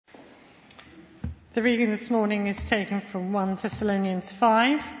The reading this morning is taken from 1 Thessalonians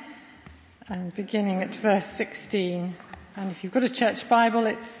 5 and beginning at verse 16. And if you've got a church Bible,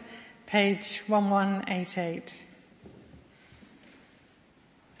 it's page 1188.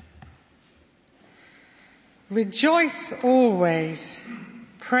 Rejoice always,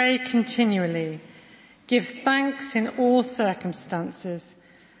 pray continually, give thanks in all circumstances,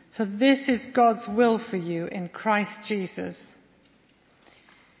 for this is God's will for you in Christ Jesus.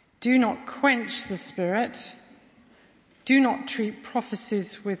 Do not quench the Spirit. Do not treat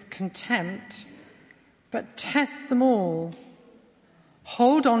prophecies with contempt, but test them all.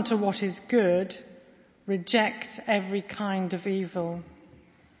 Hold on to what is good. Reject every kind of evil.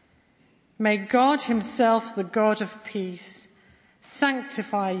 May God himself, the God of peace,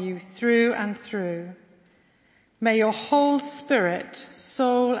 sanctify you through and through. May your whole spirit,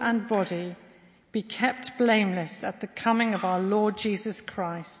 soul and body be kept blameless at the coming of our Lord Jesus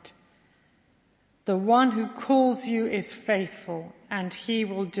Christ. The one who calls you is faithful, and he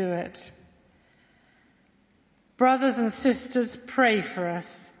will do it. Brothers and sisters, pray for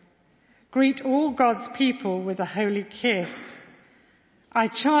us. Greet all God's people with a holy kiss. I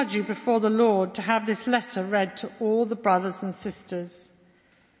charge you before the Lord to have this letter read to all the brothers and sisters.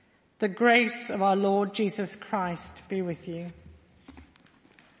 The grace of our Lord Jesus Christ be with you.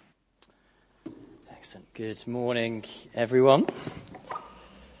 Excellent. Good morning, everyone.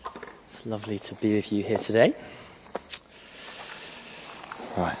 It's lovely to be with you here today.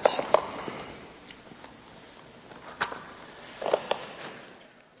 Right.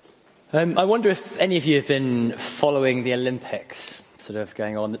 I wonder if any of you have been following the Olympics sort of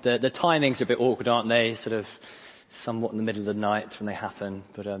going on. The timings are a bit awkward, aren't they? Sort of somewhat in the middle of the night when they happen.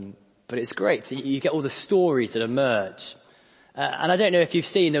 But it's great. So you get all the stories that emerge. And I don't know if you've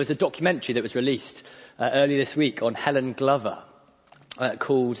seen, there was a documentary that was released earlier this week on Helen Glover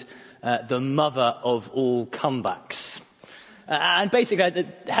called The Mother of All Comebacks. And basically,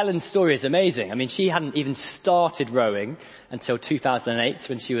 Helen's story is amazing. I mean, she hadn't even started rowing until 2008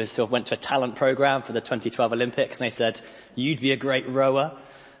 when she went to a talent program for the 2012 Olympics, and they said, you'd be a great rower.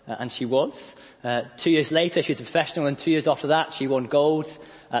 And she was. 2 years later, she was a professional, and 2 years after that, she won gold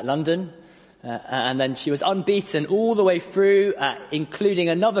at London. And then she was unbeaten all the way through, including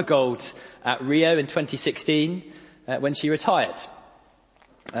another gold at Rio in 2016, when she retired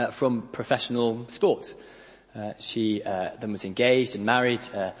from professional sport. She then was engaged and married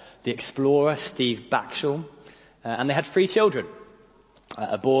the explorer Steve Backshall, and they had 3 children,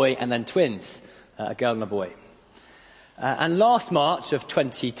 a boy and then twins, a girl and a boy. And last March of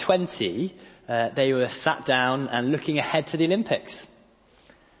 2020, they were sat down and looking ahead to the Olympics.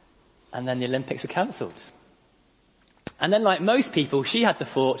 And then the Olympics were cancelled. And then, like most people, she had the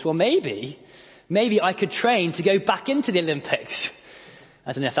thought, well, maybe I could train to go back into the Olympics.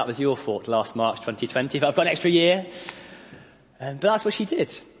 I don't know if that was your thought last March 2020, if I've got an extra year. But that's what she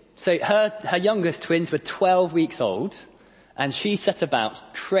did. So her youngest twins were 12 weeks old, and she set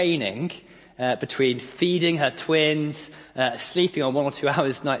about training between feeding her twins, sleeping on 1 or 2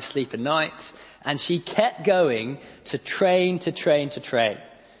 hours night sleep a night, and she kept going to train.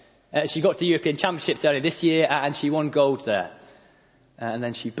 She got to the European Championships earlier this year, and she won gold there. And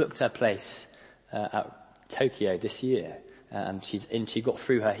then she booked her place at Tokyo this year, and she got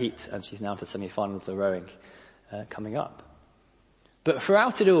through her heat, and she's now to the semi-final of the rowing coming up. But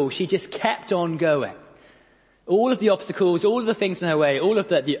throughout it all, she just kept on going. All of the obstacles, all of the things in her way, all of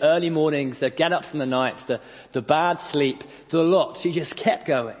the early mornings, the get-ups in the night, the bad sleep, the lot, she just kept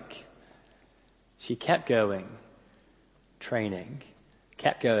going. She kept going, training,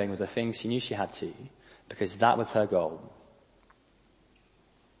 kept going with the things she knew she had to, because that was her goal.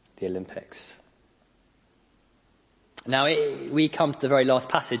 The Olympics. Now, we come to the very last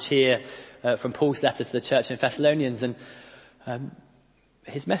passage here from Paul's letter to the church in Thessalonians, and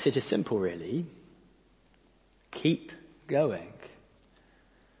his message is simple, really. Keep going.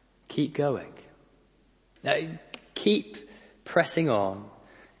 Keep going. Now, keep pressing on.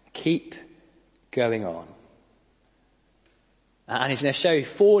 Keep going on. And he's going to show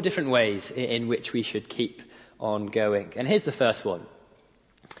 4 different ways in which we should keep on going. And here's the first one.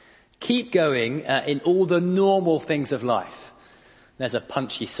 Keep going in all the normal things of life. There's a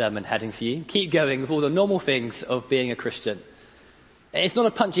punchy sermon heading for you. Keep going with all the normal things of being a Christian. It's not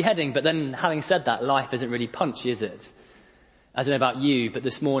a punchy heading, but then having said that, life isn't really punchy, is it? I don't know about you, but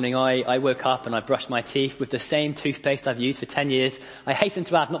this morning I woke up and I brushed my teeth with the same toothpaste I've used for 10 years. I hasten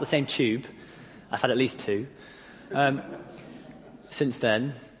to add, not the same tube. I've had at least 2. Since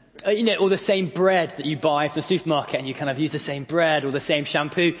then. Or the same bread that you buy from the supermarket, and you kind of use the same bread or the same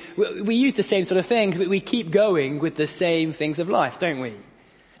shampoo. We use the same sort of things, but we keep going with the same things of life, don't we?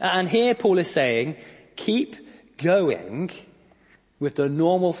 And here Paul is saying, keep going with the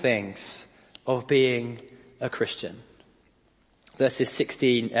normal things of being a Christian. Verses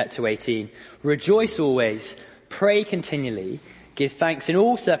 16 to 18. Rejoice always, pray continually, give thanks in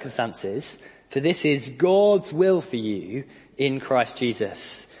all circumstances, for this is God's will for you in Christ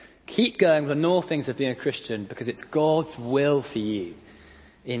Jesus. Keep going with the normal things of being a Christian because it's God's will for you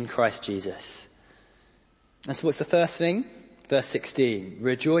in Christ Jesus. And so what's the first thing? Verse 16.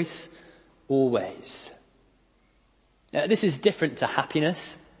 Rejoice always. This is different to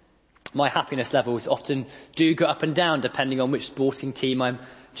happiness. My happiness levels often do go up and down depending on which sporting team I'm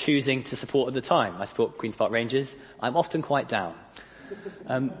choosing to support at the time. I support Queen's Park Rangers. I'm often quite down.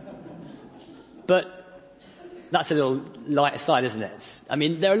 But that's a little light aside, isn't it? I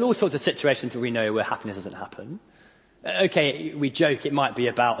mean, there are all sorts of situations where we know where happiness doesn't happen. Okay, we joke it might be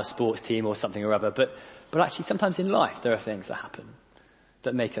about a sports team or something or other, but actually sometimes in life there are things that happen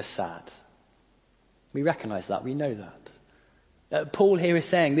that make us sad. We recognise that, we know that. Paul here is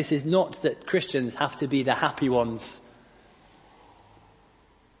saying this is not that Christians have to be the happy ones.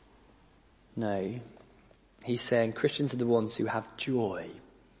 No. He's saying Christians are the ones who have joy.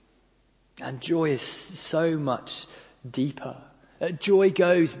 And joy is so much deeper. Joy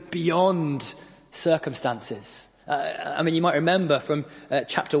goes beyond circumstances. You might remember from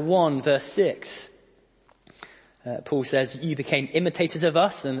chapter 1, verse 6. Paul says, you became imitators of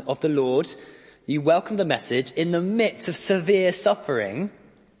us and of the Lord. You welcomed the message in the midst of severe suffering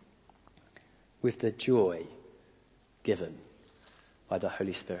with the joy given by the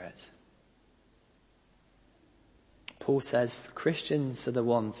Holy Spirit. Paul says Christians are the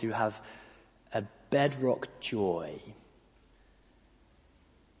ones who have a bedrock joy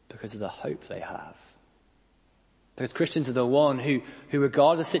because of the hope they have. Because Christians are the one who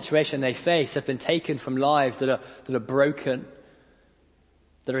regardless of the situation they face, have been taken from lives that are broken,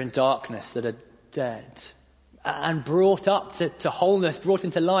 that are in darkness, that are dead, and brought up to wholeness, brought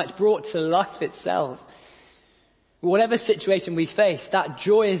into light, brought to life itself. Whatever situation we face, that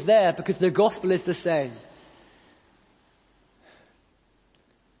joy is there because the gospel is the same.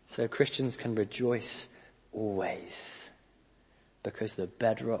 So Christians can rejoice always because the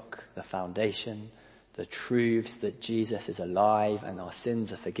bedrock, the foundation, the truths that Jesus is alive and our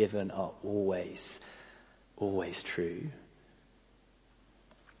sins are forgiven are always, always true.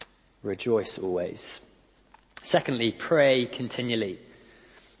 Rejoice always. Secondly, pray continually.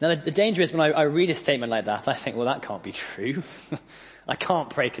 Now the danger is when I read a statement like that, I think, well, that can't be true. I can't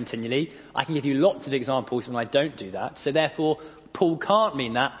pray continually. I can give you lots of examples when I don't do that. So therefore, Paul can't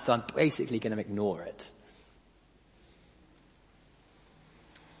mean that, so I'm basically going to ignore it.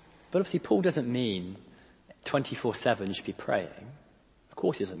 But obviously Paul doesn't mean 24/7 you should be praying. Of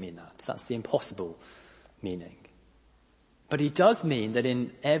course he doesn't mean that. That's the impossible meaning. But he does mean that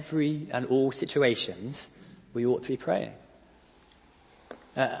in every and all situations, we ought to be praying.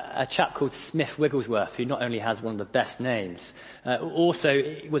 A chap called Smith Wigglesworth, who not only has one of the best names, also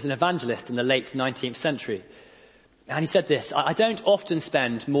was an evangelist in the late 19th century. And he said this, I don't often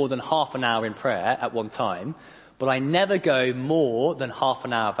spend more than half an hour in prayer at one time, but I never go more than half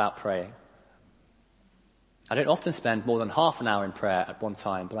an hour without praying. I don't often spend more than half an hour in prayer at one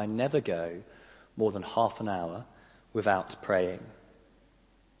time, but I never go more than half an hour without praying.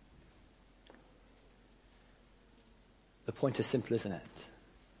 The point is simple, isn't it?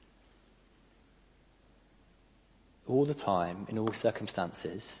 All the time, in all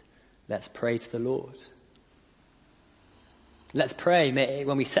circumstances, let's pray to the Lord. Let's pray.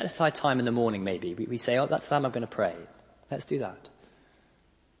 When we set aside time in the morning, maybe, we say, oh, that's the time I'm going to pray. Let's do that.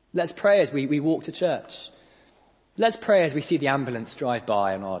 Let's pray as we walk to church. Let's pray as we see the ambulance drive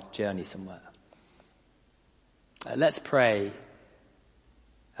by on our journey somewhere. Let's pray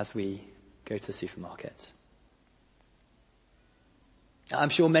as we go to the supermarket. I'm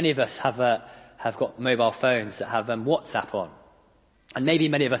sure many of us have got mobile phones that have WhatsApp on. And maybe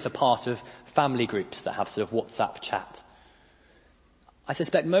many of us are part of family groups that have sort of WhatsApp chat. I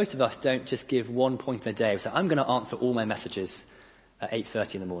suspect most of us don't just give one point in the day. So I'm going to answer all my messages at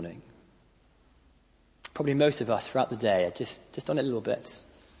 8:30 in the morning. Probably most of us throughout the day are just on it a little bit.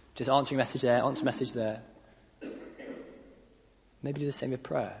 Just answering a message there, answering a message there. Maybe do the same with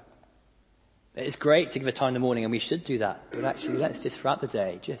prayer. It's great to give a time in the morning, and we should do that. But actually, let's just throughout the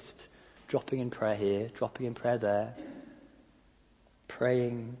day, just dropping in prayer here, dropping in prayer there,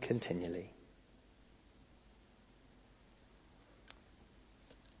 praying continually.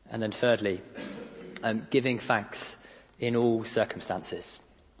 And then thirdly, giving thanks in all circumstances.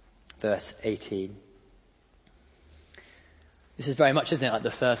 Verse 18. This is very much, isn't it, like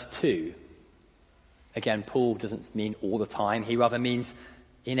the first two. Again, Paul doesn't mean all the time. He rather means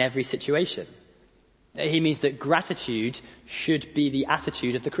in every situation. He means that gratitude should be the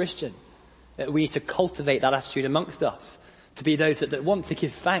attitude of the Christian. We need to cultivate that attitude amongst us, to be those that want to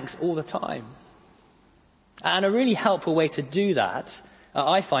give thanks all the time. And a really helpful way to do that,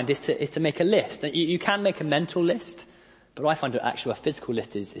 I find, is to make a list. You can make a mental list, but I find that actually a physical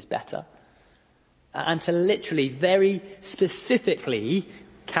list is better. And to literally, very specifically,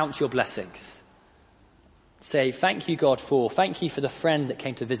 count your blessings. Say, thank you, God, thank you for the friend that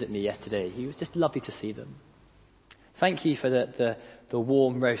came to visit me yesterday. It was just lovely to see them. Thank you for the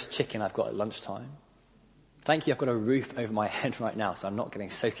warm roast chicken I've got at lunchtime. Thank you, I've got a roof over my head right now, so I'm not getting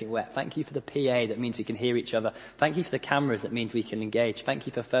soaking wet. Thank you for the PA that means we can hear each other. Thank you for the cameras that means we can engage. Thank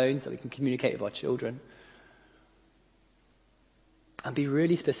you for phones that we can communicate with our children. And be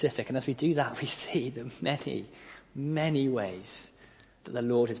really specific. And as we do that, we see the many, many ways that the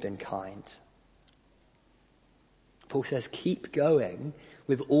Lord has been kind. Paul says, keep going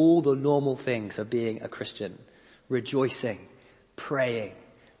with all the normal things of being a Christian. Rejoicing, praying,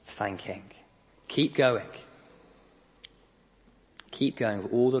 thanking. Keep going. Keep going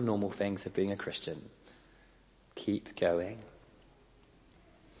with all the normal things of being a Christian. Keep going.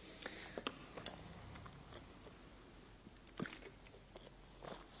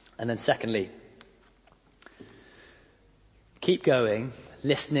 And then secondly, keep going,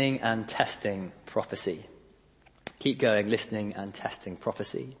 listening and testing prophecy. Keep going, listening and testing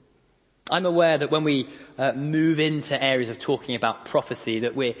prophecy. I'm aware that when we move into areas of talking about prophecy,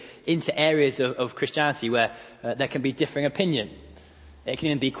 that we're into areas of Christianity where there can be differing opinion. It can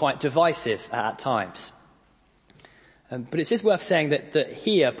even be quite divisive at times. But it's just worth saying that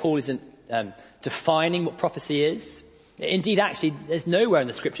here Paul isn't defining what prophecy is. Indeed, actually, there's nowhere in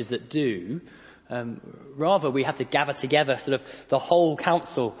the scriptures that do. Rather, we have to gather together sort of the whole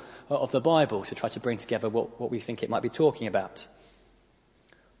counsel of the Bible to try to bring together what we think it might be talking about.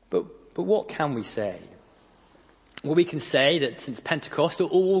 But what can we say? Well, we can say that since Pentecost,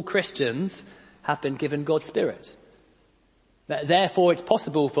 all Christians have been given God's Spirit. Therefore, it's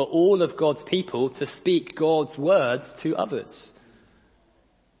possible for all of God's people to speak God's words to others.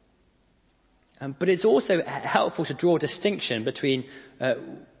 But it's also helpful to draw a distinction between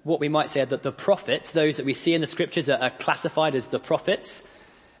what we might say that the prophets, those that we see in the scriptures are classified as the prophets,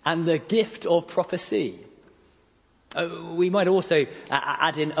 and the gift of prophecy. We might also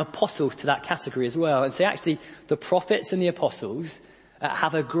add in apostles to that category as well, and say actually the prophets and the apostles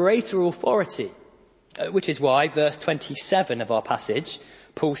have a greater authority, which is why verse 27 of our passage,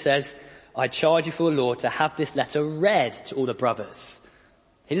 Paul says, I charge you for the Lord to have this letter read to all the brothers.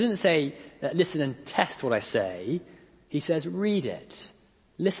 He doesn't say, listen and test what I say. He says, read it,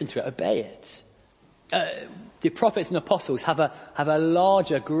 listen to it, obey it. The prophets and apostles have a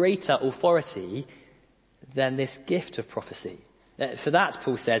larger, greater authority than this gift of prophecy. For that,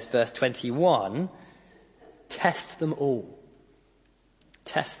 Paul says, verse 21, test them all.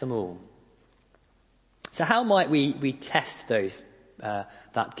 Test them all. So how might we test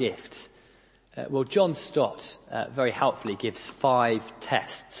that gift? Well, John Stott very helpfully gives 5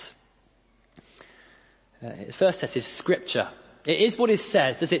 tests. His first test is scripture. It is what it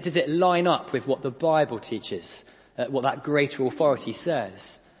says. Does it line up with what the Bible teaches? What that greater authority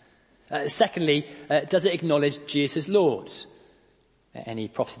says? Secondly, does it acknowledge Jesus as Lord? Any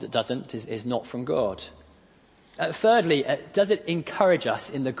prophecy that doesn't is not from God. Thirdly, does it encourage us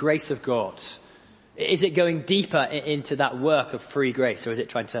in the grace of God? Is it going deeper into that work of free grace, or is it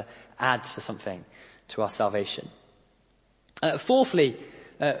trying to add to something to our salvation? Fourthly,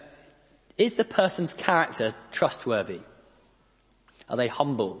 is the person's character trustworthy? Are they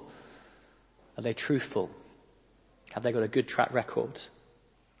humble? Are they truthful? Have they got a good track record?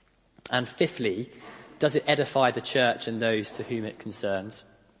 And fifthly, does it edify the church and those to whom it concerns?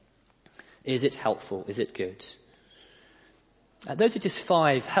 Is it helpful? Is it good? Those are just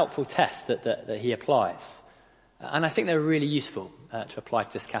 5 helpful tests that he applies. And I think they're really useful to apply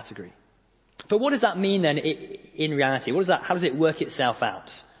to this category. But what does that mean then in reality? How does it work itself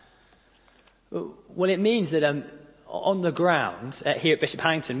out? Well, it means that on the ground here at Bishop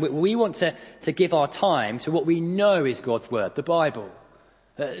Harrington, we want to give our time to what we know is God's word, the Bible.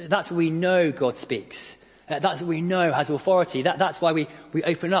 That's what we know God speaks. That's what we know has authority. That's why we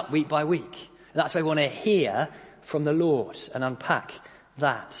open up week by week. That's why we want to hear from the Lord and unpack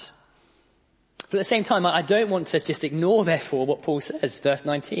that. But at the same time, I don't want to just ignore, therefore, what Paul says, verse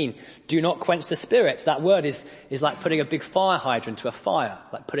 19. Do not quench the spirit. That word is like putting a big fire hydrant to a fire,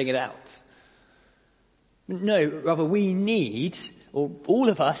 like putting it out. No, rather we need, or all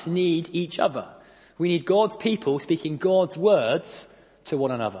of us need each other. We need God's people speaking God's words to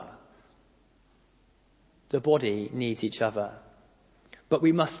one another. The body needs each other. but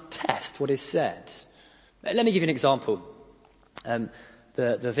we must test what is said. Let me give you an example.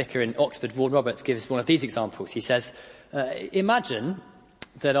 The vicar in Oxford, Vaughan Roberts, gives one of these examples. He says, imagine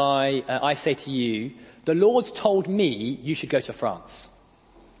that I say to you, the Lord's told me you should go to France.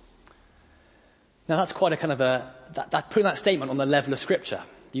 Now that's quite a kind of putting that statement on the level of Scripture.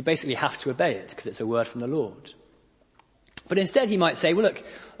 You basically have to obey it because it's a word from the Lord. But instead he might say, well look,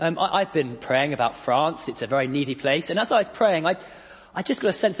 I've been praying about France. It's a very needy place. And as I was praying, I just got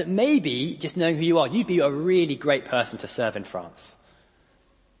a sense that maybe, just knowing who you are, you'd be a really great person to serve in France.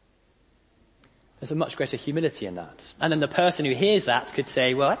 There's a much greater humility in that. And then the person who hears that could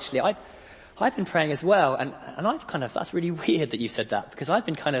say, well actually I've been praying as well, and I've that's really weird that you said that, because I've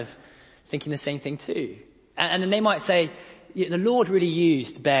been kind of thinking the same thing too. And then they might say, the Lord really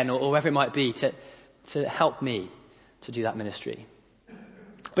used Ben or whoever it might be to help me to do that ministry.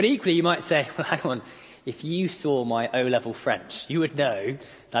 But equally you might say, well hang on, if you saw my O-level French, you would know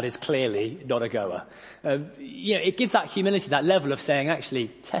that is clearly not a goer. It gives that humility, that level of saying, actually,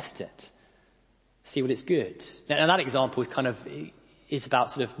 test it. See what it's good. Now that example is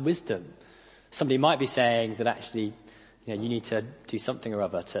about sort of wisdom. Somebody might be saying that actually, you need to do something or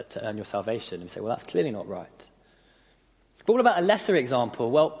other to earn your salvation, and say, well, that's clearly not right. But what about a lesser example?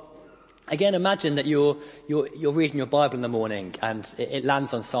 Well, again, imagine that you're reading your Bible in the morning and it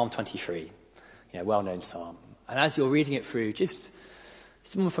lands on Psalm 23, well-known psalm. And as you're reading it through, just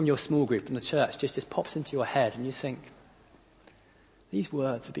someone from your small group in the church just pops into your head and you think, these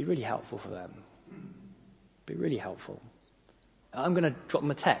words would be really helpful for them. Be really helpful. I'm going to drop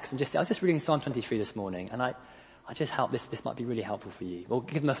them a text and I was just reading Psalm 23 this morning, and I just help this might be really helpful for you. Or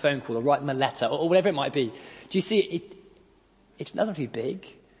give them a phone call or write them a letter or whatever it might be. Do you see it? It doesn't have to be big.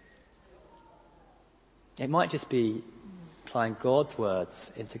 It might just be applying God's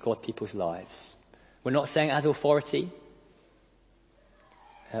words into God's people's lives. We're not saying it has authority.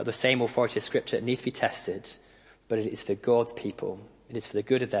 The same authority of Scripture. It needs to be tested, but it is for God's people. It is for the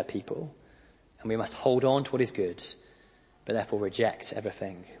good of their people. And we must hold on to what is good, but therefore reject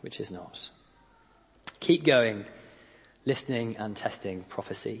everything which is not. Keep going, listening and testing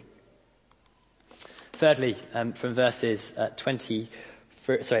prophecy. Thirdly, from verses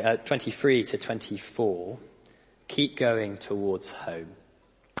 23 to 24, keep going towards home.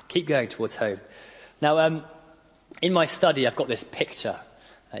 Keep going towards home. Now, in my study, I've got this picture.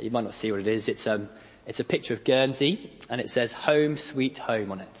 You might not see what it is. It's a picture of Guernsey, and it says "Home, Sweet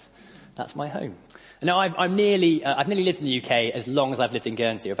Home" on it. That's my home. Now, I've nearly lived in the UK as long as I've lived in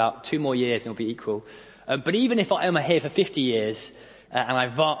Guernsey. About 2 more years and it'll be equal. But even if I am here for 50 years, and I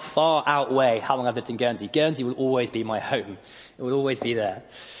far outweigh how long I've lived in Guernsey, Guernsey will always be my home. It will always be there.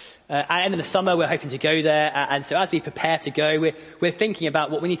 And in the summer, we're hoping to go there. And so as we prepare to go, we're thinking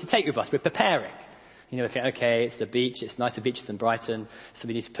about what we need to take with us. We're preparing. We think, okay, it's the beach. It's nicer beaches than Brighton. So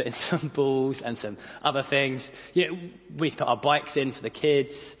we need to put in some balls and some other things. We need to put our bikes in for the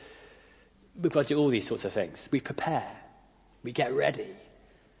kids. We've got to do all these sorts of things. We prepare. We get ready.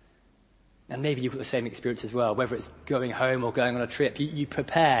 And maybe you've got the same experience as well, whether it's going home or going on a trip. You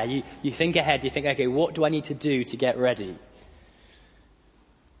prepare. You think ahead. You think, okay, what do I need to do to get ready?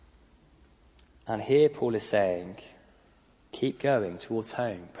 And here Paul is saying, keep going towards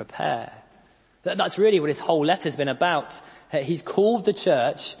home. Prepare. That's really what his whole letter's been about. He's called the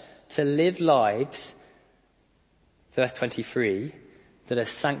church to live lives, verse 23, that are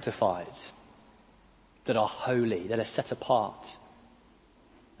sanctified, that are holy, that are set apart.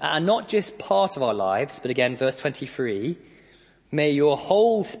 And not just part of our lives, but again, verse 23, may your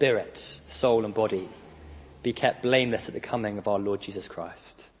whole spirit, soul and body be kept blameless at the coming of our Lord Jesus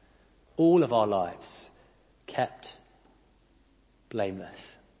Christ. All of our lives kept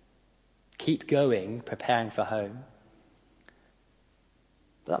blameless. Keep going, preparing for home.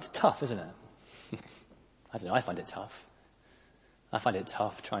 But that's tough, isn't it? I don't know, I find it tough. I find it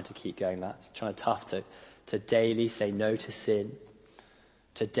tough trying to keep going that. Tough to daily say no to sin.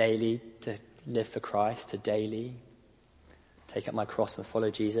 To daily to live for Christ. To daily take up my cross and follow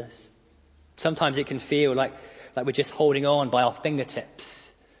Jesus. Sometimes it can feel like we're just holding on by our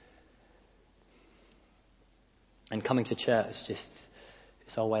fingertips. And coming to church just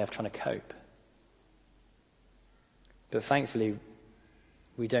is our way of trying to cope. But thankfully,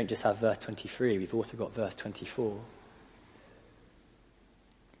 we don't just have verse 23, we've also got verse 24.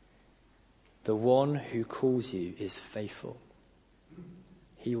 The one who calls you is faithful.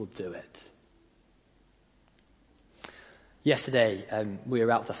 He will do it. Yesterday, we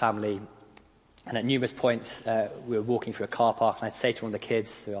were out with the family, and at numerous points, we were walking through a car park, and I'd say to one of the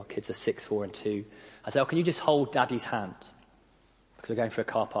kids, so our kids are 6, 4 and 2, I'd say, can you just hold Daddy's hand? Because we're going through a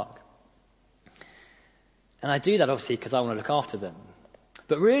car park. And I do that obviously because I want to look after them.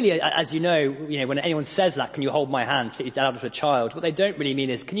 But really, as you know, when anyone says that, can you hold my hand, particularly to adult or a child, what they don't really mean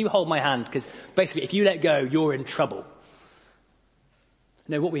is, can you hold my hand? Because basically, if you let go, you're in trouble.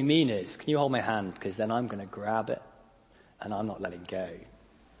 No, what we mean is, can you hold my hand? Because then I'm going to grab it, and I'm not letting go.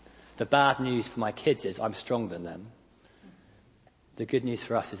 The bad news for my kids is I'm stronger than them. The good news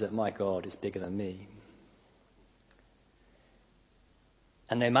for us is that my God is bigger than me.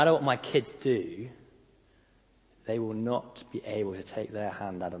 And no matter what my kids do, they will not be able to take their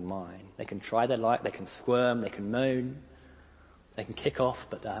hand out of mine. They can try their luck, they can squirm, they can moan, they can kick off,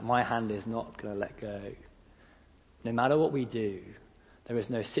 but my hand is not going to let go. No matter what we do, there is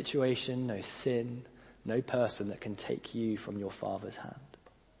no situation, no sin, no person that can take you from your Father's hand.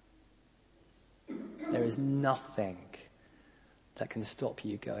 There is nothing that can stop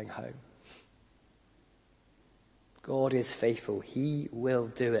you going home. God is faithful. He will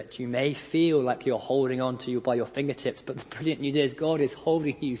do it. You may feel like you're holding on to you by your fingertips, but the brilliant news is God is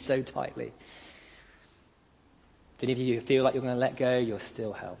holding you so tightly. That if you feel like you're going to let go, you're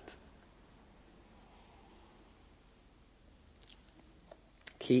still held.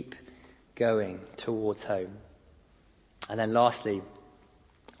 Keep going towards home. And then lastly,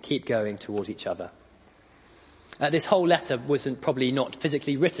 keep going towards each other. This whole letter wasn't probably not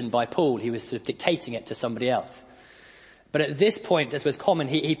physically written by Paul. He was sort of dictating it to somebody else. But at this point, as was common,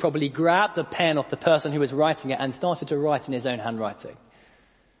 he probably grabbed the pen off the person who was writing it and started to write in his own handwriting.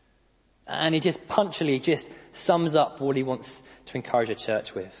 And he just punctually just sums up what he wants to encourage a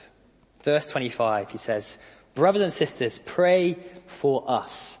church with. Verse 25, he says, "Brothers and sisters, pray for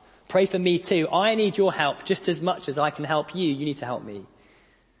us. Pray for me too. I need your help just as much as I can help you. You need to help me."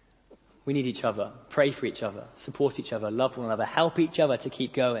 We need each other. Pray for each other. Support each other. Love one another. Help each other to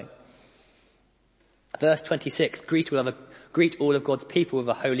keep going. Verse 26, greet all of God's people with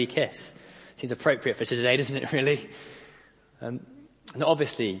a holy kiss. Seems appropriate for today, doesn't it, really? And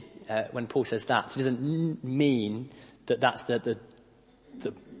obviously, when Paul says that, it doesn't mean that that's the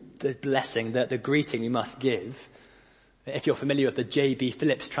blessing, the greeting we must give. If you're familiar with the J.B.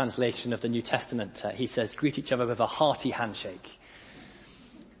 Phillips translation of the New Testament, he says, greet each other with a hearty handshake.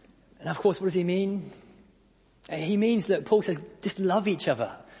 And of course, what does he mean? He means that Paul says, just love each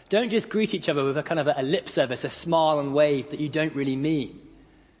other. Don't just greet each other with a kind of a lip service, a smile and wave that you don't really mean.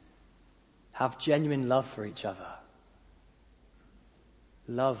 Have genuine love for each other.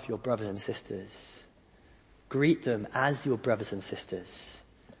 Love your brothers and sisters. Greet them as your brothers and sisters.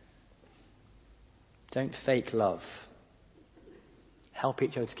 Don't fake love. Help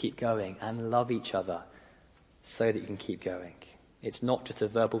each other to keep going and love each other so that you can keep going. It's not just a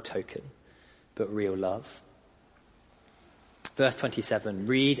verbal token, but real love. Verse 27,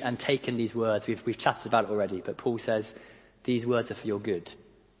 read and take in these words. We've chatted about it already, but Paul says, these words are for your good.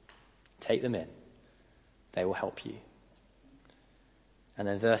 Take them in. They will help you. And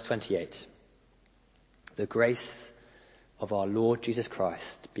then verse 28, the grace of our Lord Jesus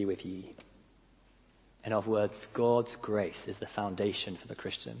Christ be with ye. In other words, God's grace is the foundation for the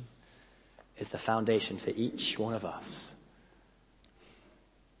Christian, is the foundation for each one of us.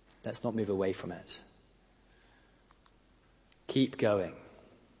 Let's not move away from it. Keep going.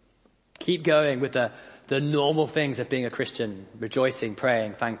 Keep going with the normal things of being a Christian, rejoicing,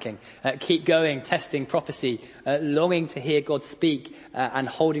 praying, thanking. Keep going, testing prophecy, longing to hear God speak, and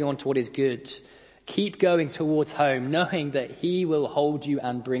holding on to what is good. Keep going towards home, knowing that He will hold you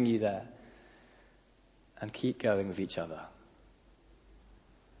and bring you there. And keep going with each other.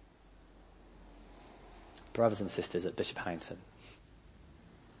 Brothers and sisters at Bishop Hannington,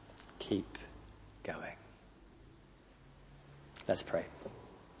 keep going. Let's pray.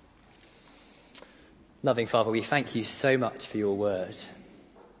 Loving Father, we thank you so much for your word.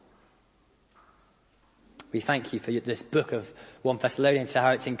 We thank you for this book of 1 Thessalonians, how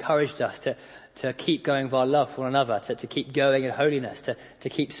it's encouraged us to keep going with our love for one another, to keep going in holiness, to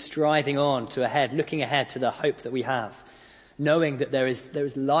keep striving on to ahead, looking ahead to the hope that we have, knowing that there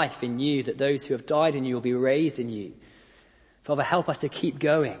is life in you, that those who have died in you will be raised in you. Father, help us to keep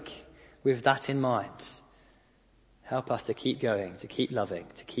going with that in mind. Help us to keep going, to keep loving,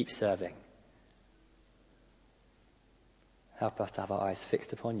 to keep serving. Help us to have our eyes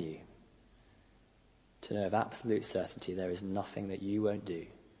fixed upon you, to know of absolute certainty there is nothing that you won't do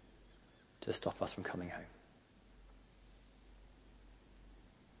to stop us from coming home.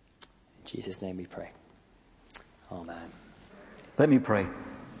 In Jesus' name we pray. Amen. Let me pray.